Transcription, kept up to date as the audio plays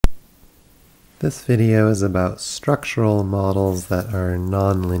This video is about structural models that are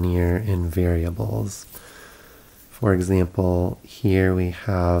nonlinear in variables. For example, here we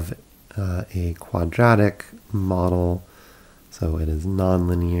have a quadratic model, so it is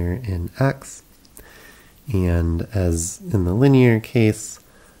nonlinear in X. And as in the linear case,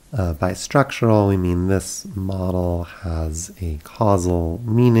 by structural we mean this model has a causal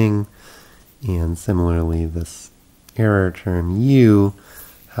meaning, and similarly this error term U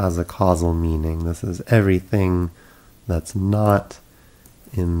has a causal meaning. This is everything that's not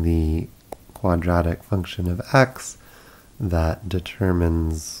in the quadratic function of x that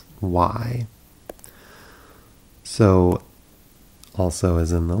determines y. So also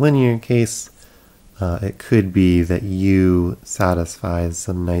as in the linear case, it could be that U satisfies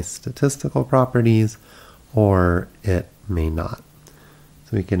some nice statistical properties, or it may not.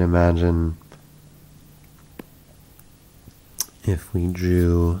 So we can imagine if we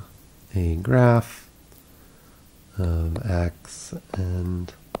drew a graph of x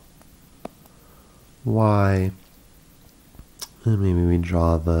and y, and maybe we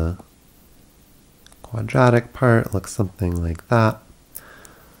draw the quadratic part, looks something like that.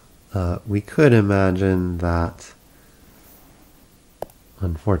 We could imagine that,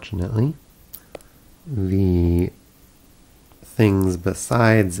 unfortunately, the things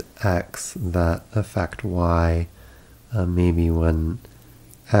besides x that affect y, maybe when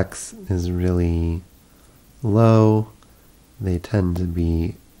x is really low, they tend to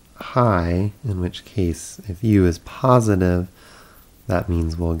be high, in which case if u is positive, that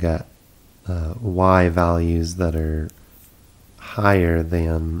means we'll get y values that are higher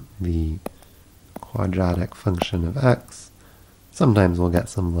than the quadratic function of x. Sometimes we'll get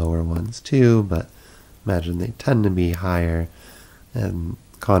some lower ones too, but imagine they tend to be higher. And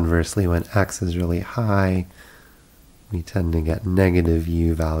conversely, when x is really high, we tend to get negative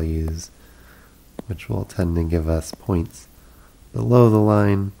u values, which will tend to give us points below the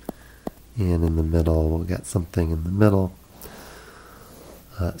line, and in the middle we'll get something in the middle.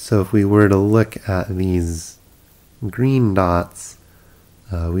 So if we were to look at these green dots,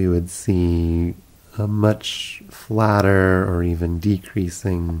 we would see a much flatter or even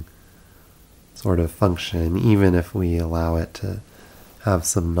decreasing sort of function, even if we allow it to have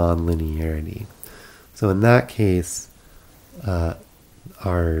some nonlinearity. So in that case,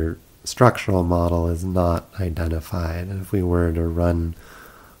 our structural model is not identified. And if we were to run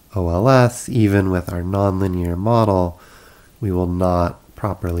OLS, even with our nonlinear model, we will not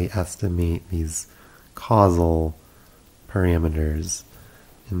properly estimate these causal parameters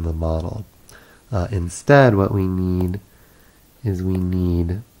in the model. Instead, what we need is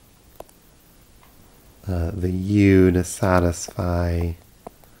the U to satisfy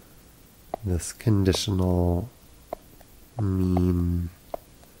this conditional mean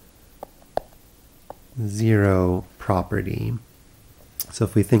zero property. So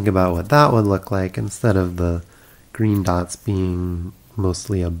if we think about what that would look like, instead of the green dots being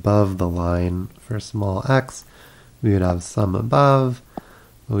mostly above the line for small x, we would have some above,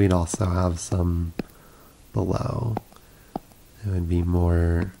 but we'd also have some below. It would be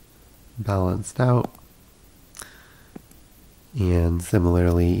more balanced out. And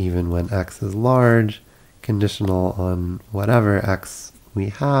similarly, even when x is large, conditional on whatever x we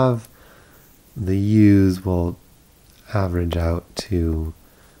have, the u's will average out to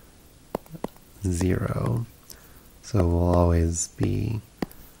 0. So we'll always be,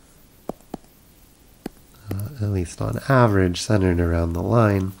 at least on average, centered around the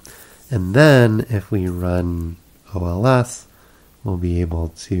line. And then if we run OLS, we'll be able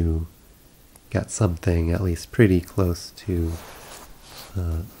to get something at least pretty close to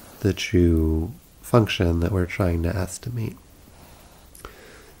the true function that we're trying to estimate.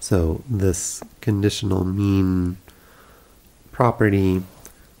 So this conditional mean property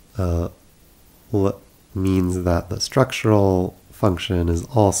means that the structural function is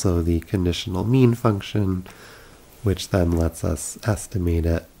also the conditional mean function, which then lets us estimate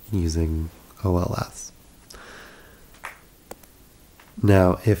it using OLS.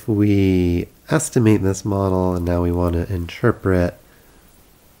 Now, if we estimate this model and now we want to interpret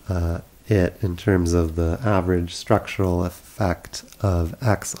it in terms of the average structural effect of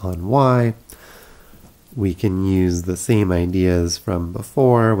x on y, we can use the same ideas from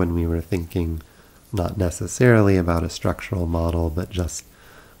before when we were thinking not necessarily about a structural model, but just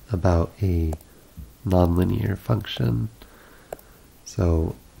about a nonlinear function.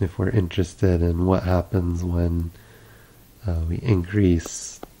 So if we're interested in what happens when we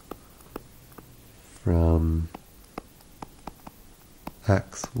increase from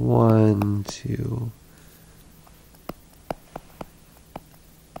x1 to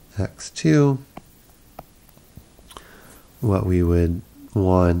x2, what we would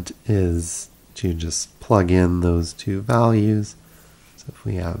want is to just plug in those two values. So if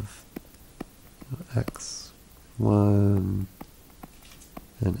we have x1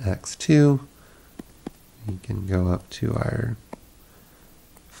 and x2, we can go up to our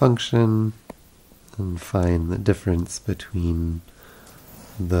function and find the difference between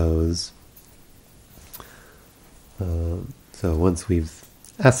those. So once we've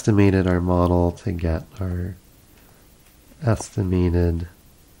estimated our model to get our estimated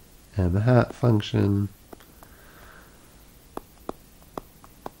m hat function,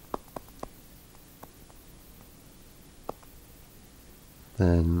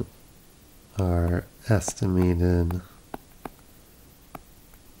 then our estimated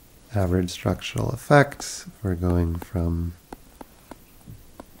average structural effect, we're going from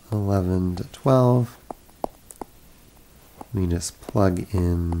 11 to 12. We just plug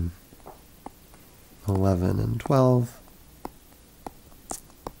in 11 and 12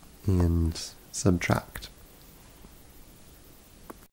 and subtract.